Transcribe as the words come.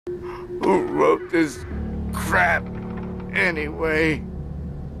Who wrote this crap anyway?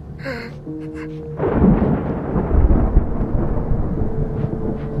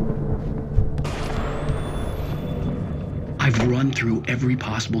 I've run through every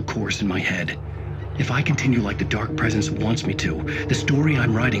possible course in my head. If I continue like the Dark Presence wants me to, the story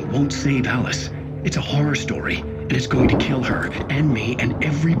I'm writing won't save Alice. It's a horror story, and it's going to kill her, and me, and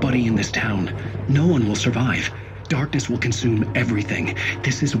everybody in this town. No one will survive. Darkness will consume everything.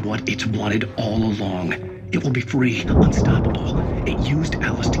 This is what it's wanted all along. It will be free, unstoppable. It used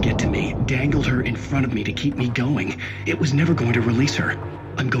Alice to get to me, dangled her in front of me to keep me going. It was never going to release her.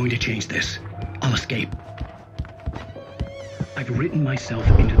 I'm going to change this. I'll escape. I've written myself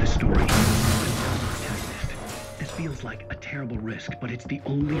into the story. This feels like a terrible risk, but it's the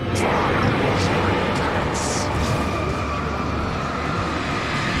only way.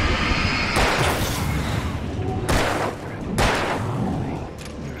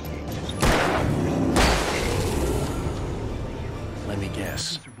 Let me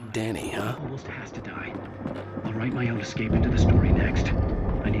guess. Danny, huh? Almost has to die. I'll write my own escape into the story next.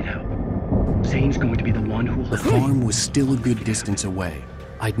 I need help. Zane's going to be the one who will... The farm was still a good distance away.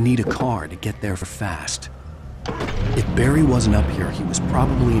 I'd need a car to get there fast. If Barry wasn't up here, he was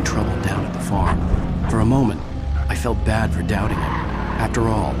probably in trouble down at the farm. For a moment, I felt bad for doubting him. After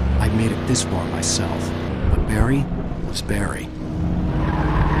all, I'd made it this far myself. But Barry was Barry.